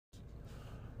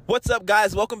What's up,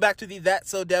 guys? Welcome back to the That's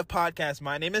So Dev podcast.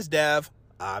 My name is Dev.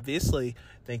 Obviously,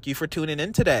 thank you for tuning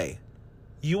in today.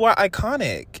 You are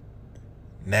iconic.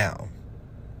 Now,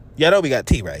 y'all know we got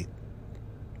tea, right?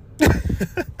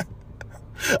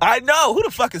 I know. Who the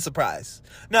fuck is surprised?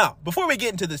 Now, before we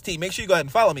get into this tea, make sure you go ahead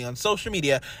and follow me on social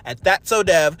media at That's So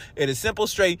Dev. It is simple,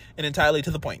 straight, and entirely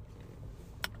to the point.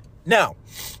 Now,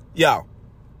 y'all,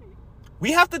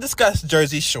 we have to discuss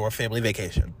Jersey Shore Family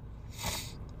Vacation.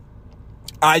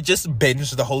 I just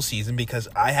binged the whole season because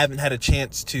I haven't had a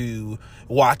chance to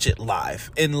watch it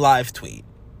in live tweet.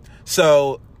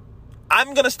 So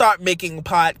I'm going to start making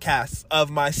podcasts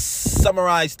of my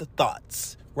summarized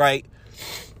thoughts, right?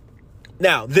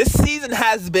 Now, this season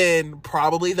has been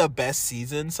probably the best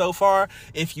season so far,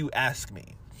 if you ask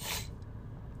me.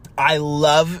 I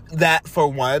love that, for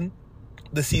one,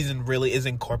 the season really is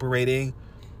incorporating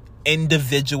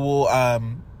individual,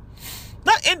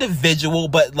 not individual,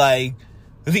 but like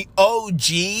the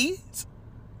OGs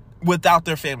without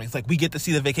their families. Like, we get to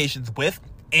see the vacations with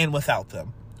and without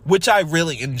them, which I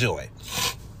really enjoy,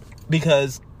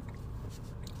 because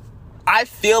I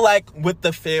feel like with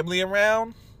the family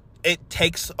around, it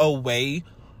takes away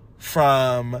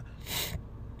from,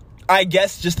 I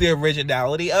guess, just the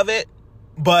originality of it.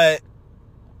 But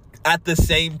at the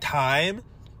same time,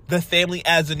 the family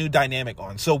adds a new dynamic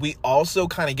on. So we also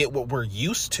kind of get what we're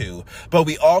used to, but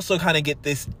we also kind of get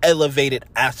this elevated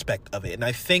aspect of it. And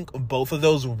I think both of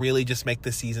those really just make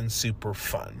the season super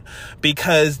fun,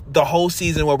 because the whole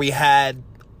season where we had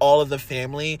all of the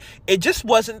family, it just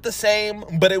wasn't the same,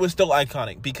 but it was still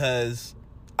iconic because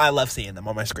I love seeing them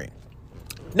on my screen.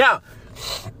 Now,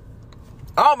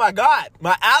 oh my God,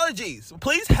 my allergies,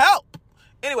 please help.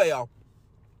 Anyway, y'all,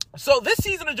 so this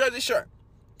season of Jersey Shore,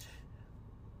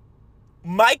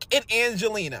 Mike and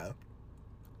Angelina,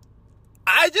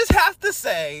 I just have to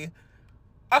say,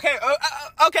 okay,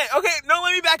 no,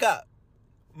 let me back up.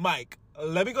 Mike,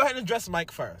 let me go ahead and address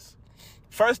Mike first.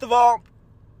 First of all,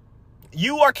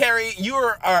 you are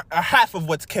half of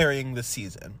what's carrying the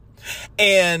season.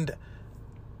 And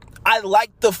I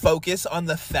like the focus on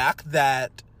the fact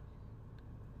that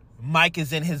Mike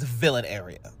is in his villain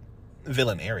era.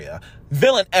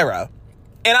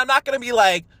 And I'm not going to be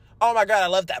like, oh my God, I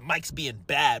love that Mike's being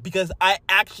bad, because I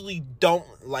actually don't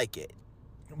like it.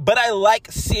 But I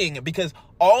like seeing it, because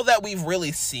all that we've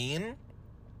really seen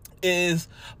is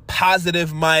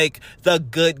positive Mike, the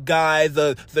good guy,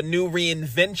 the new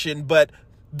reinvention. But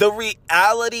the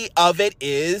reality of it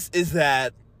is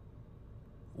that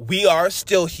we are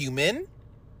still human.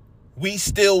 We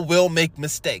still will make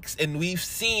mistakes. And we've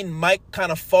seen Mike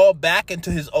kind of fall back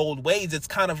into his old ways. It's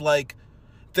kind of like,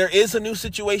 there is a new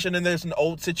situation and there's an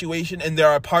old situation, and there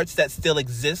are parts that still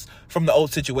exist from the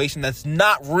old situation that's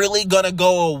not really going to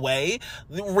go away.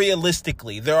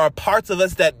 Realistically, there are parts of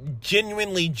us that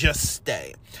genuinely just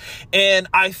stay. And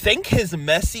I think his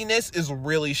messiness is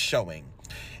really showing.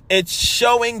 It's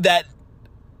showing that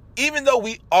even though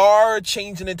we are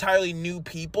changing entirely new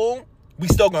people, we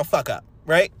still going to fuck up,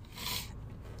 right?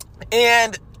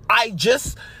 And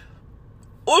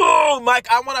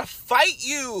Mike, I want to fight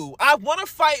you. I want to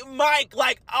fight Mike.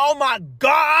 Like, oh my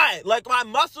God. Like, my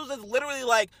muscles is literally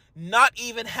like not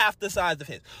even half the size of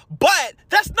his. But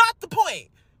that's not the point.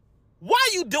 Why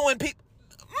are you doing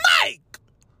Mike?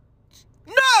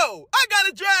 No, I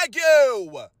gotta drag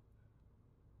you.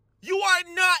 You are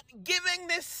not giving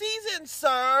this season,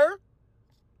 sir.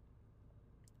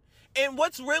 And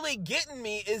what's really getting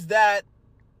me is that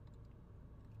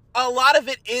a lot of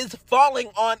it is falling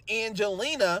on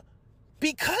Angelina,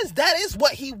 because that is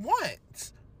what he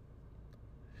wants.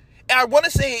 And I want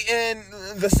to say, in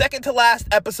the second to last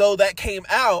episode that came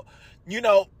out, you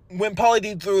know, when Pauly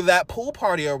D threw that pool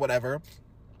party or whatever,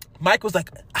 Mike was like,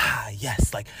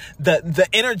 yes, like the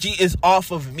energy is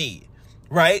off of me,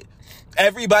 right?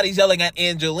 Everybody's yelling at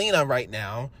Angelina right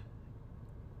now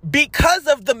because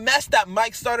of the mess that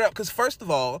Mike started up. Because first of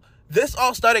all, this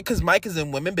all started because Mike is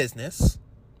in women business.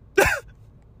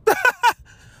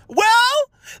 Well,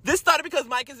 this started because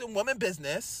Mike is in woman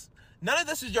business. None of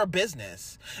this is your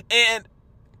business. And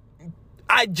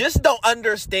I just don't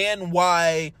understand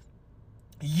why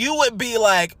you would be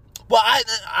like, well,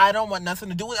 I don't want nothing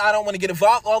to do with it. I don't want to get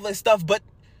involved, all this stuff. But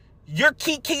you're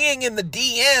keying in the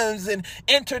DMs and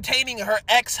entertaining her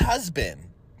ex-husband.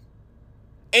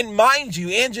 And mind you,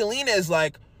 Angelina is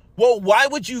like, well, why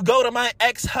would you go to my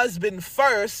ex-husband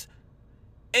first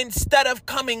instead of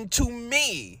coming to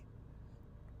me?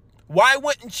 Why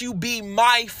wouldn't you be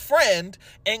my friend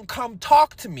and come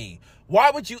talk to me?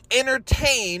 Why would you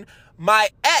entertain my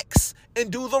ex and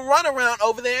do the runaround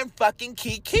over there and fucking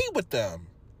kiki with them?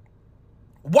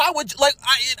 Why would you, like,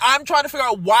 I'm trying to figure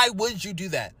out, why would you do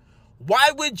that?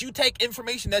 Why would you take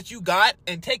information that you got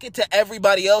and take it to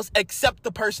everybody else except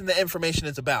the person the information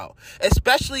is about?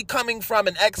 Especially coming from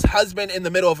an ex-husband in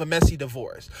the middle of a messy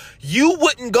divorce. You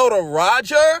wouldn't go to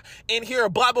Roger and hear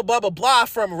blah, blah, blah, blah, blah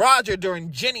from Roger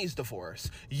during Jenny's divorce.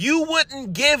 You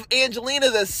wouldn't give Angelina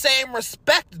the same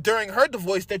respect during her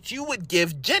divorce that you would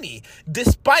give Jenny,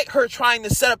 despite her trying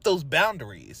to set up those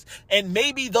boundaries. And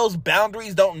maybe those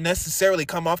boundaries don't necessarily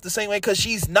come off the same way because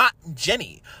she's not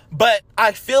Jenny. But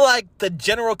I feel like the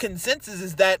general consensus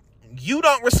is that you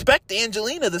don't respect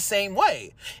Angelina the same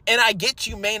way. And I get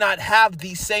you may not have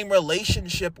the same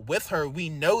relationship with her. We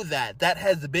know that. That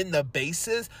has been the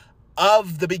basis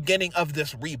of the beginning of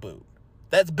this reboot.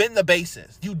 That's been the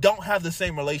basis. You don't have the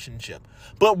same relationship.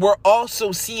 But we're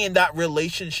also seeing that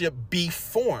relationship be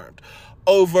formed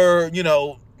over,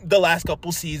 the last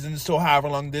couple seasons to however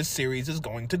long this series is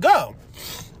going to go.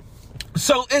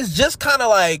 So it's just kind of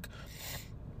like,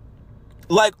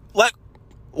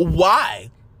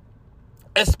 why?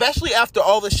 Especially after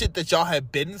all the shit that y'all have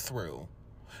been through.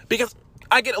 Because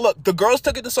I get it. Look, the girls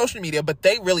took it to social media, but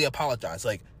they really apologized.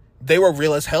 Like, they were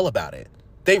real as hell about it.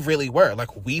 They really were.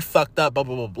 Like, we fucked up, blah,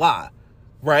 blah, blah, blah.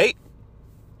 Right?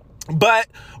 But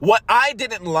what I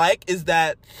didn't like is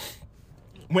that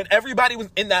when everybody was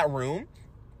in that room,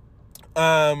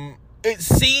 it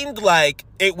seemed like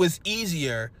it was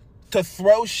easier to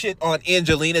throw shit on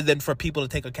Angelina than for people to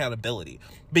take accountability.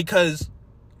 Because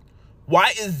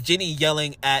why is Jenny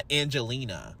yelling at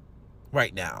Angelina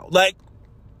right now? Like,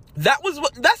 that is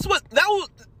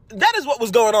what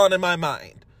was going on in my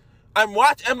mind. I'm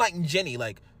like, Jenny,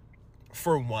 like,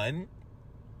 for one,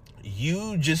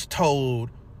 you just told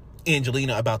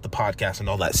Angelina about the podcast and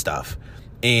all that stuff.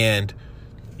 And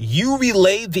you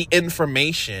relayed the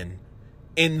information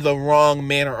in the wrong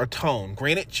manner or tone.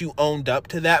 Granted, you owned up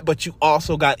to that, but you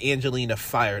also got Angelina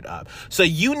fired up. So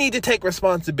you need to take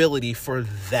responsibility for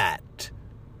that.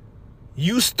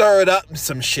 You stirred up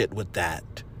some shit with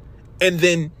that. And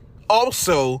then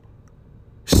also,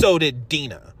 so did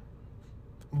Dina.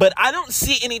 But I don't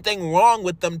see anything wrong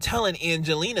with them telling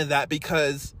Angelina that,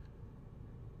 because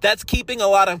that's keeping a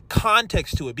lot of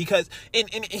context to it. Because, and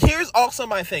here's also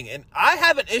my thing, and I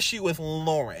have an issue with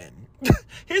Lauren.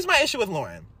 Here's my issue with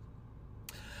Lauren.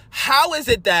 How is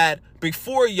it that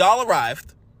before y'all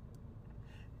arrived,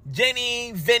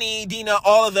 Jenny, Vinny, Dina,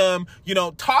 all of them,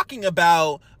 talking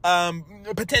about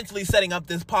potentially setting up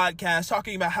this podcast,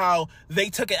 talking about how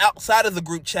they took it outside of the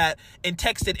group chat and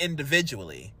texted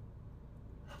individually.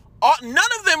 None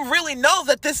of them really know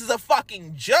that this is a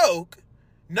fucking joke.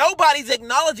 Nobody's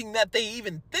acknowledging that they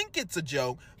even think it's a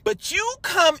joke. But you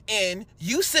come in,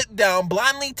 you sit down,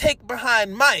 blindly take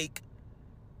behind Mike,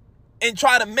 and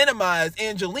try to minimize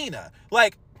Angelina.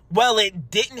 Like, well, it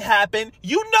didn't happen.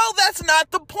 You know that's not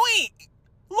the point.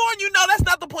 Lauren, you know that's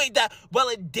not the point. That, well,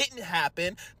 it didn't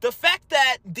happen. The fact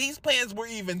that these plans were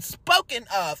even spoken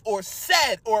of or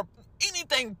said or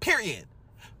anything, period.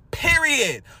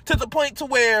 To the point to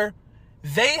where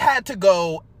they had to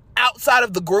go outside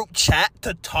of the group chat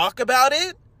to talk about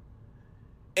it,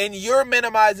 and you're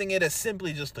minimizing it as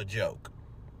simply just a joke.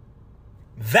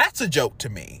 That's a joke to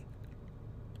me.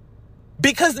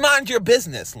 Because mind your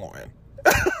business, Lauren.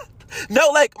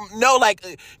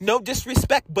 No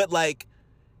disrespect, but like,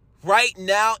 right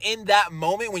now in that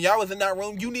moment when y'all was in that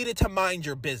room, you needed to mind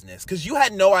your business because you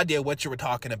had no idea what you were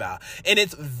talking about. And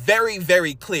it's very,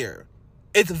 very clear.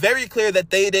 It's very clear that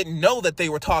they didn't know that they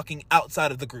were talking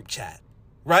outside of the group chat,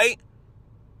 right?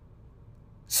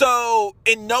 So,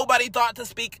 and nobody thought to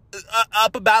speak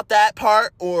up about that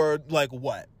part, or like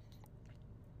what?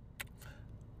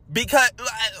 Because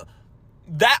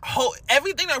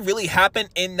everything that really happened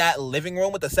in that living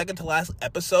room with the second to last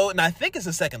episode, and I think it's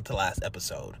the second to last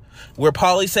episode, where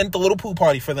Polly sent the little pool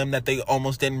party for them that they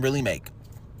almost didn't really make.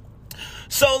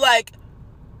 So, like,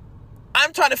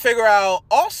 I'm trying to figure out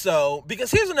also,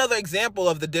 because here's another example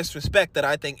of the disrespect that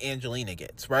I think Angelina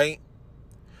gets, right?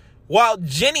 While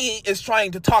Jenny is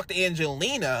trying to talk to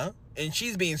Angelina, and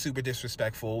she's being super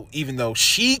disrespectful, even though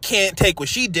she can't take what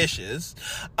she dishes,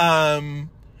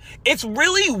 it's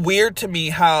really weird to me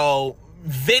how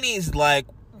Vinny's like,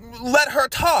 let her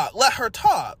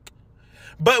talk.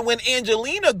 But when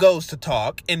Angelina goes to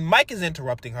talk and Mike is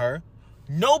interrupting her,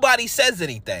 nobody says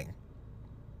anything.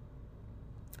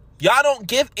 Y'all don't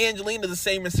give Angelina the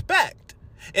same respect.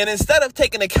 And instead of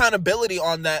taking accountability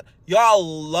on that, y'all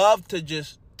love to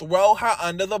just throw her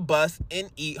under the bus and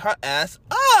eat her ass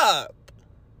up.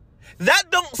 That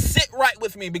don't sit right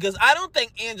with me because I don't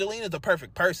think Angelina's the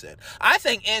perfect person. I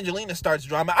think Angelina starts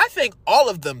drama. I think all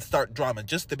of them start drama,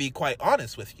 just to be quite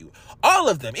honest with you. All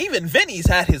of them. Even Vinny's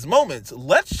had his moments.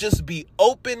 Let's just be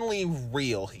openly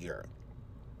real here.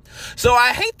 So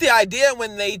I hate the idea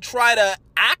when they try to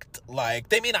act like,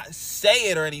 they may not say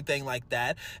it or anything like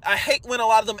that. I hate when a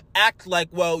lot of them act like,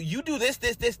 well, you do this,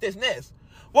 and this.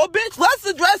 Well, bitch, let's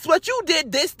address what you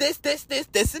did, this,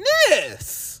 and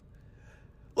this.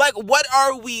 Like, what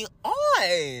are we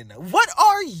on? What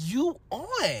are you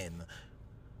on?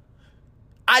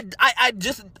 I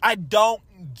don't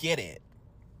get it.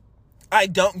 I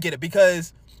don't get it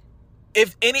because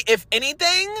if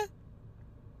anything,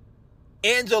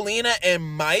 Angelina and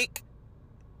Mike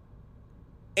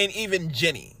and even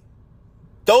Jenny,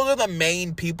 those are the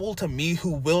main people to me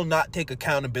who will not take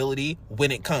accountability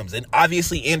when it comes. And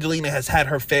obviously Angelina has had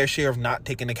her fair share of not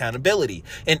taking accountability.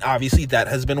 And obviously that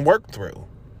has been worked through.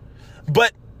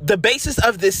 But the basis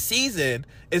of this season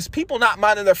is people not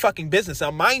minding their fucking business.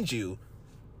 Now, mind you,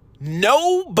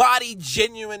 nobody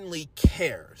genuinely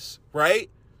cares, right?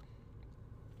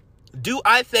 Do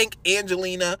I think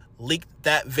Angelina leaked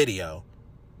that video?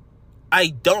 I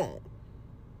don't.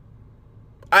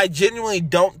 I genuinely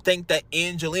don't think that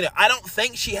Angelina, I don't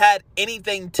think she had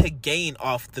anything to gain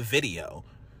off the video.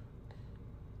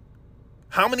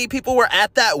 How many people were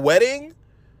at that wedding?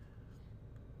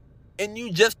 And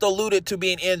you just alluded to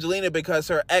being Angelina because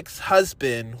her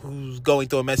ex-husband, who's going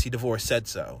through a messy divorce, said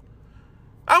so.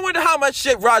 I wonder how much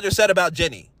shit Roger said about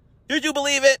Jenny. Did you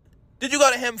believe it? Did you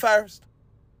go to him first?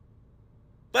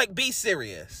 Like, be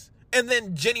serious. And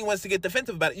then Jenny wants to get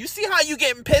defensive about it. You see how you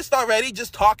getting pissed already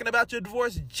just talking about your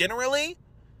divorce generally?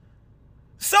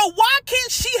 So why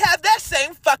can't she have that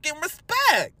same fucking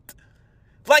respect?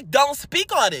 Like, don't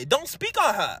speak on it. Don't speak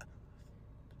on her.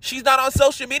 She's not on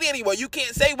social media anymore. You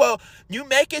can't say, well, you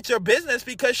make it your business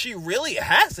because she really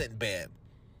hasn't been.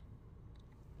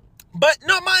 But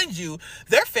no, mind you,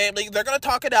 their family, they're going to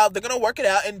talk it out. They're going to work it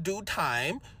out in due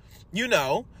time, you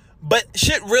know. But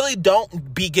shit really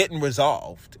don't be getting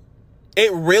resolved.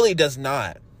 It really does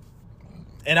not.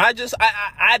 And I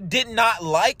did not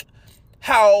like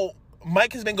how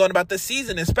Mike has been going about this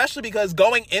season, especially because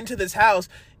going into this house,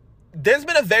 there's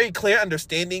been a very clear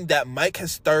understanding that Mike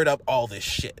has stirred up all this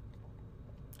shit.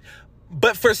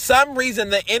 But for some reason,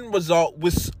 the end result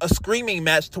was a screaming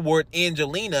match toward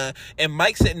Angelina, and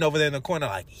Mike sitting over there in the corner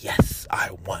like, yes,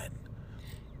 I won.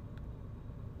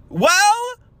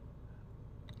 Well,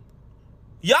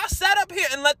 y'all sat up here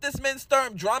and let this man stir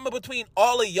up drama between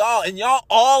all of y'all, and y'all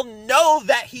all know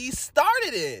that he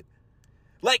started it.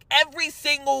 Like, every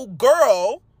single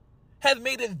girl has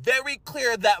made it very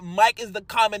clear that Mike is the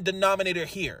common denominator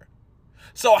here.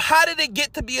 So how did it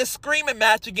get to be a screaming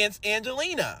match against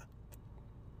Angelina?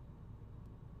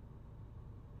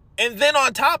 And then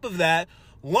on top of that,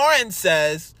 Lauren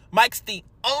says Mike's the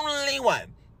only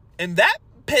one. And that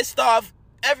pissed off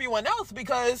everyone else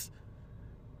because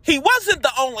he wasn't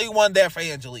the only one there for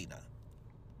Angelina.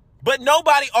 But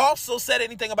nobody also said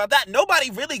anything about that. Nobody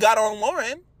really got on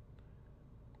Lauren.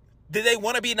 Did they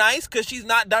want to be nice because she's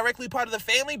not directly part of the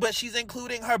family, but she's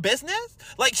including her business?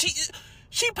 Like,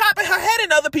 she popping her head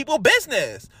in other people's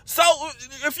business. So,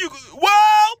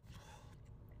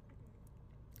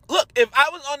 look, if I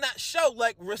was on that show,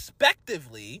 like,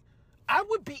 respectively, I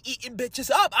would be eating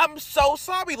bitches up. I'm so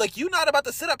sorry. Like, you're not about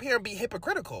to sit up here and be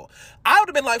hypocritical. I would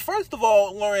have been like, first of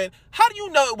all, Lauren, how do you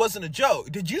know it wasn't a joke?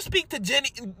 Did you speak to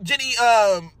Vinny,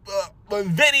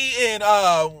 and,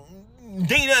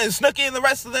 Dina and Snooki and the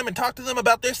rest of them and talk to them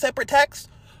about their separate texts?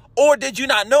 Or did you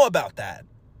not know about that?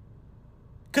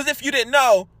 Because if you didn't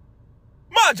know,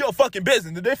 mind your fucking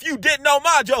business. And if you didn't know,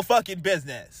 mind your fucking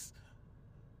business.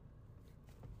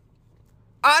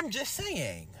 I'm just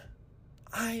saying.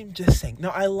 No,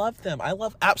 I love them. I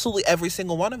love absolutely every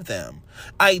single one of them.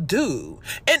 I do.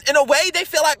 And in a way, they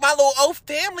feel like my little old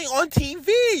family on TV,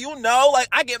 you know? Like,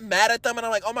 I get mad at them and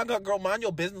I'm like, oh my God, girl, mind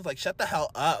your business. Like, shut the hell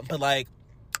up. But like,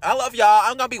 I love y'all.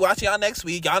 I'm going to be watching y'all next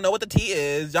week. Y'all know what the tea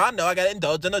is. Y'all know I got to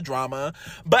indulge in the drama.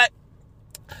 But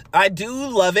I do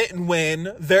love it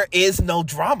when there is no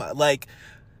drama. Like,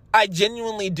 I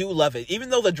genuinely do love it. Even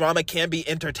though the drama can be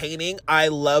entertaining, I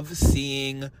love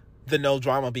seeing the no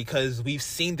drama because we've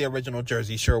seen the original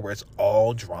Jersey Shore where it's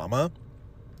all drama.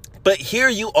 But here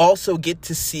you also get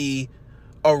to see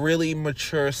a really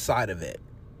mature side of it.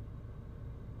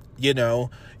 You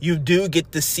know, you do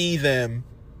get to see them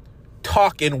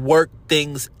talk and work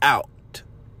things out.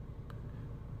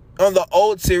 On the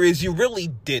old series, you really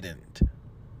didn't.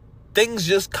 Things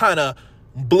just kind of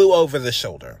blew over the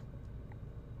shoulder.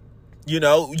 You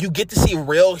know, you get to see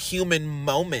real human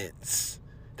moments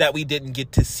that we didn't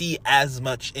get to see as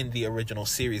much in the original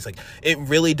series. Like, it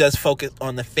really does focus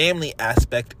on the family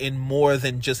aspect in more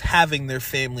than just having their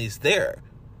families there.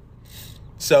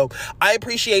 So I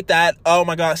appreciate that. Oh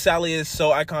my God, Sally is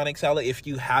so iconic. Sally, if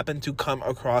you happen to come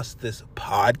across this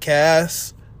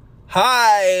podcast,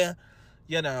 hi,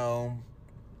 you know,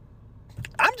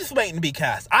 I'm just waiting to be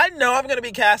cast. I know I'm going to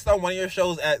be cast on one of your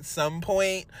shows at some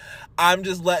point. I'm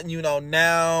just letting you know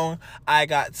now. I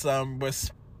got some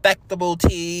respectable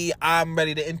tea. I'm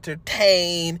ready to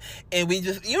entertain. And we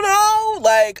just, you know,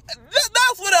 like,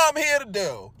 that's what I'm here to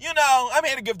do. You know, I'm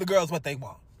here to give the girls what they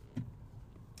want.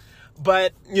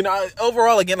 But, you know,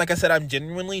 overall, again, like I said, I'm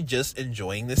genuinely just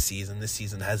enjoying this season. This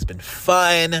season has been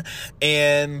fun.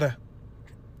 And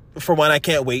for one, I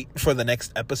can't wait for the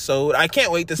next episode. I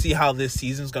can't wait to see how this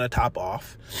season's going to top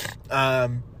off.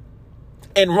 And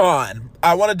Ron.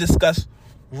 I want to discuss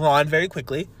Ron very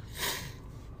quickly.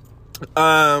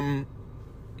 I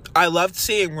loved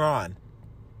seeing Ron.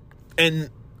 And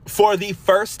for the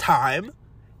first time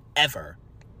ever,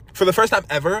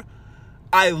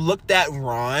 I looked at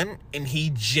Ron and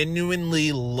he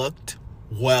genuinely looked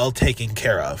well taken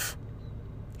care of.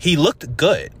 He looked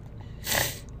good.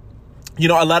 You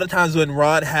know, a lot of times when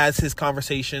Ron has his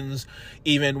conversations,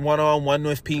 even one-on-one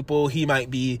with people, he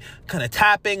might be kind of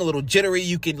tapping, a little jittery.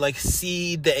 You can like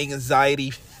see the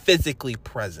anxiety physically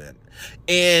present.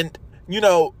 And, you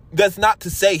know, that's not to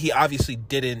say he obviously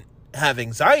didn't have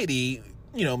anxiety,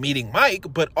 you know, meeting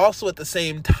Mike, but also at the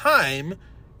same time,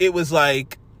 it was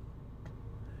like,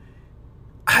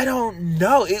 I don't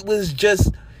know. It was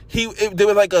just, there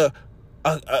was like there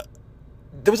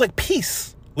was like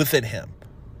peace within him.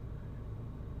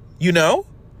 You know,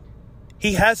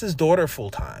 he has his daughter full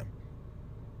time.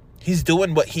 He's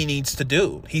doing what he needs to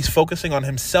do. He's focusing on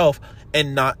himself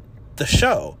and not the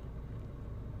show.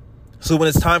 So when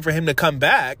it's time for him to come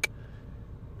back,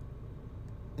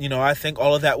 you know, I think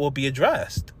all of that will be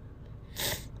addressed.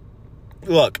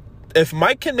 Look, if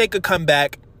Mike can make a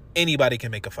comeback, anybody can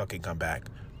make a fucking comeback.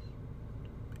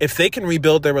 If they can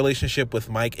rebuild their relationship with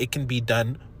Mike, it can be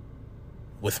done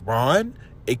with Ron.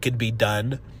 It could be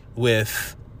done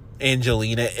with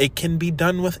Angelina. It can be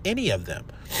done with any of them.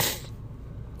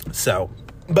 So,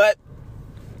 but,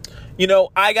 you know,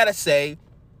 I gotta say,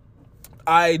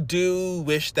 I do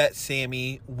wish that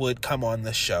Sammy would come on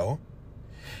the show,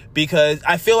 because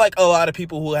I feel like a lot of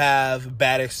people who have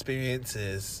bad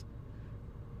experiences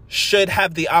should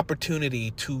have the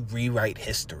opportunity to rewrite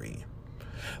history.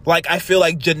 Like, I feel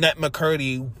like Jeanette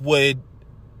McCurdy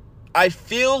I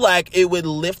feel like it would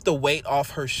lift the weight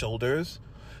off her shoulders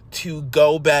to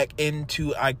go back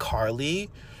into iCarly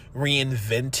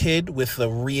reinvented, with the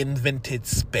reinvented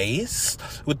space,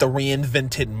 with the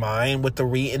reinvented mind, with the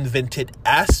reinvented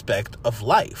aspect of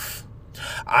life.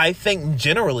 I think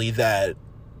generally that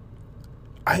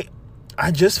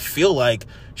I just feel like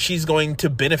she's going to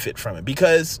benefit from it,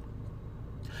 because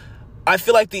I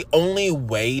feel like the only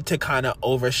way to kind of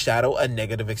overshadow a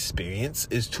negative experience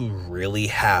is to really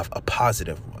have a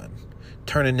positive one.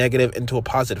 Turn a negative into a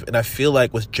positive. And I feel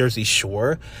like with Jersey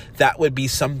Shore, that would be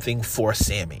something for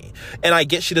Sammy. And I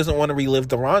get she doesn't want to relive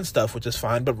the Ron stuff, which is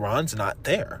fine, but Ron's not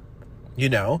there. You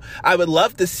know, I would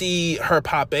love to see her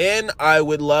pop in. I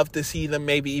would love to see them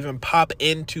maybe even pop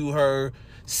into her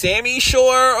Sammy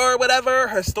Shore or whatever,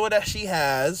 her store that she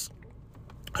has.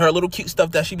 Her little cute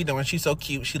stuff that she be doing. She's so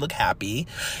cute. She look happy.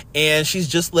 And she's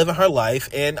just living her life.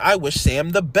 And I wish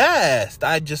Sam the best.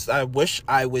 I wish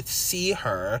I would see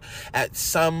her at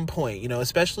some point, you know,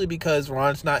 especially because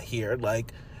Ron's not here.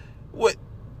 Like, what?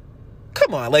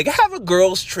 Come on. Like, have a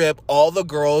girls trip. All the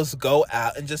girls go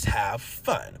out and just have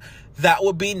fun. That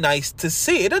would be nice to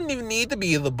see. It doesn't even need to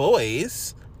be the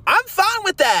boys. I'm fine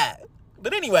with that.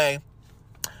 But anyway,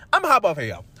 I'm gonna hop off here,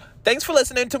 y'all. Thanks for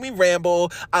listening to me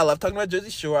ramble. I love talking about Jersey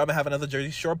Shore. I'm going to have another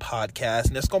Jersey Shore podcast,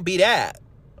 and it's going to be that.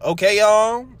 Okay,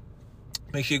 y'all?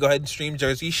 Make sure you go ahead and stream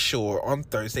Jersey Shore on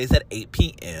Thursdays at 8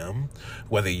 p.m.,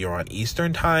 whether you're on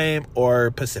Eastern time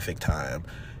or Pacific time.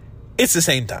 It's the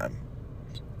same time.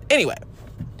 Anyway,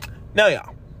 now,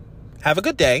 y'all, have a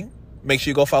good day. Make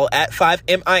sure you go follow at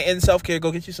 5MIN Self-Care.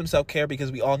 Go get you some self-care,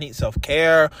 because we all need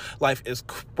self-care. Life is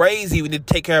crazy. We need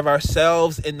to take care of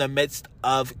ourselves in the midst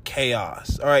of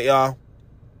chaos. All right, y'all.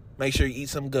 Make sure you eat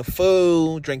some good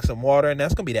food, drink some water, and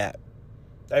that's going to be that.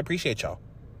 I appreciate y'all.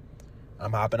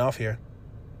 I'm hopping off here.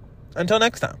 Until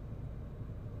next time.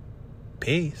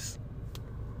 Peace.